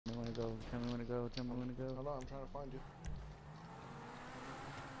go. Tell me when to go. Tell me when to go. Hold on, I'm trying to find you.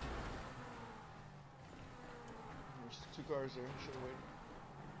 There's 2 cars there. Should have waited.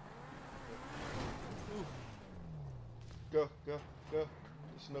 Ooh. Go, go, go.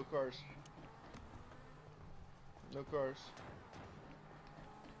 There's no cars. No cars.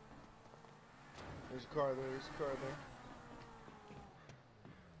 There's a car there. There's a car there.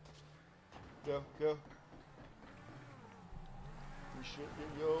 Go, go. You shit,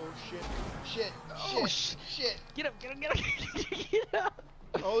 yo, shit, shit, Oh, shit, shit. Get up, get up, get up, get up.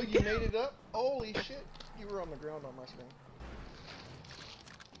 Oh, you made it up? Holy shit. You were on the ground on my screen.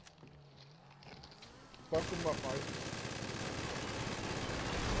 Fuck them up, Mike.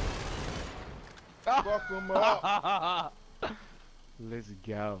 Fuck them up. Let's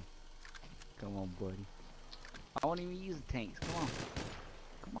go. Come on, buddy. I won't even use the tanks. Come on.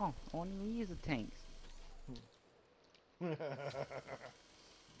 Come on. I won't even use the tanks. You're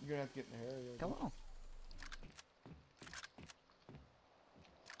gonna have to get in the area. Come on.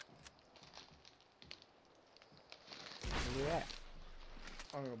 Where you at?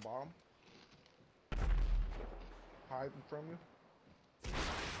 I'm gonna bomb. Hide from you.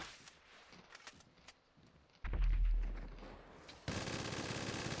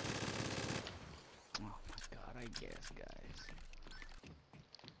 Oh my god, I guess, guys.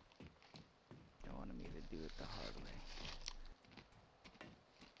 They wanted me to do it the hard way.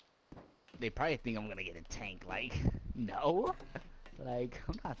 They probably think I'm gonna get a tank, like, no. Like,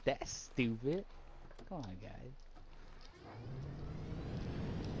 I'm not that stupid. Come on, guys.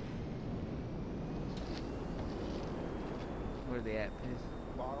 Where are they at, Piz?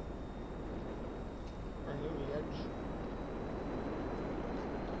 Bottom. Or near the edge.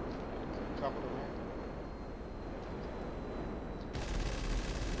 Top of the ramp.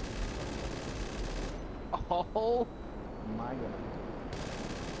 Oh my god.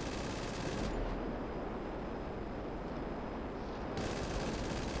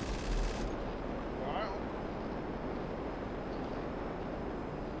 Wow.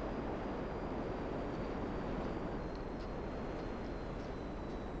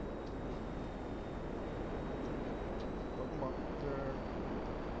 Welcome up there.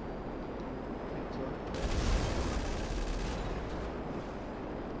 Pizza.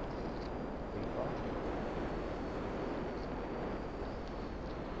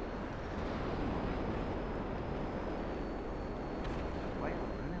 Why are you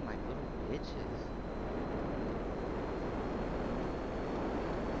running like little bitches?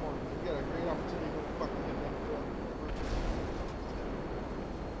 Come on, you got a great opportunity to fucking get that truck.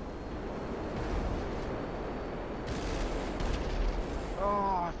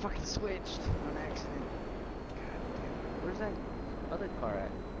 Oh, I fucking switched on accident. God damn. Where's that other car at? I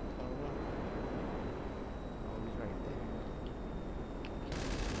don't know. Oh, he's right there.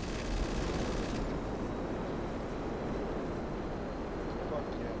 Fuck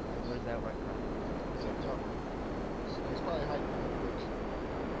yeah, guys. Where's that white car? It's up top. He's probably hiding in the bridge.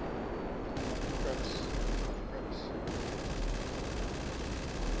 Crevice. Crevice.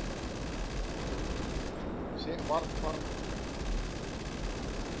 See it? Bottom, bottom.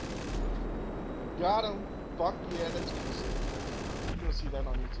 Got him! Fuck yeah, that's easy. You're gonna see that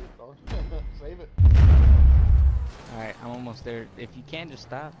on YouTube, dog. Save it. Alright, I'm almost there. If you can, just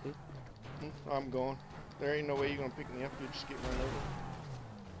stop, dude. I'm going. There ain't no way you're gonna pick me up. You just get run over.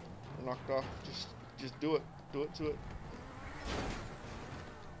 Or knocked off. Just do it. Do it to it.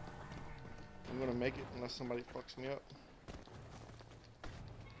 I'm gonna make it unless somebody fucks me up.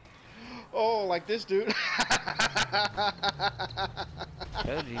 Oh, like this dude.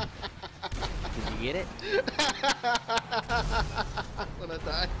 Told you. Did you get it? I'm gonna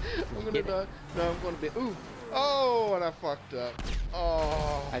die. I'm gonna die. No, I'm gonna be. Ooh. Oh, and I fucked up.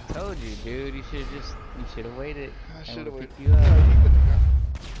 Oh. I told you, dude. You should have waited. I should have waited. Pick you up. No, you couldn't have.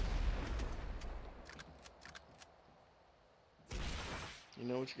 You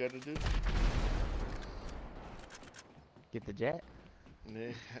know what you gotta do? Get the jet.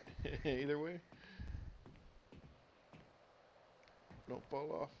 Either way. Don't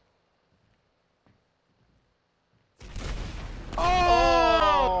fall off.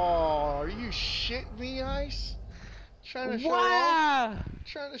 Oh! Are you shitting me, Ice? Trying to show off?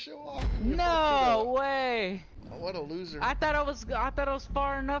 Trying to show off? No way! Oh, what a loser! I thought I was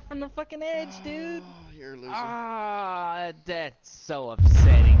far enough from the fucking edge, dude. Oh, you're a loser. Ah, that's so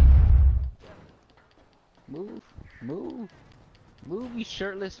upsetting. Move, move, move, you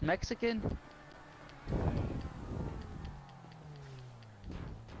shirtless Mexican.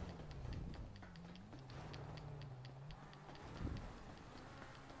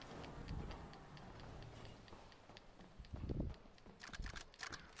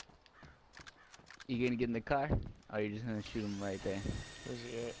 You gonna get in the car? Or are you just gonna shoot him right there? Where's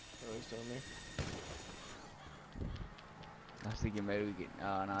he at? Oh, he's down there. I was thinking maybe we get.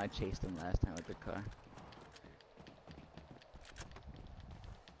 Oh no, I chased him last time with the car.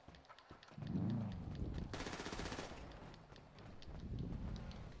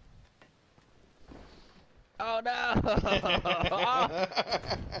 Oh no!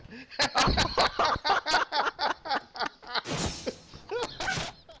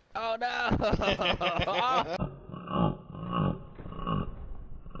 Oh no!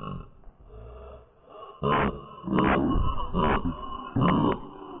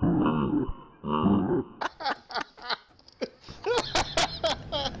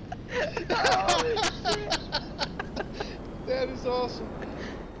 That is awesome.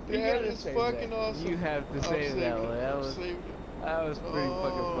 That is fucking that. awesome. You have to save that one. That was pretty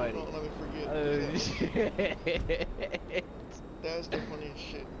fucking funny. Don't let me forget. Shit. That's the funniest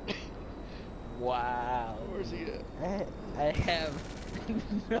shit. Wow. Where's he at? I have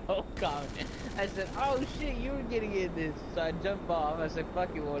no comment. I said, oh shit, you were getting in this. So I jumped off. I said,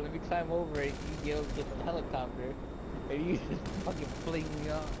 fuck it, well, let me climb over it. You get the helicopter. And you just fucking fling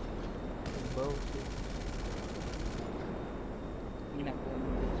me off. Bullshit.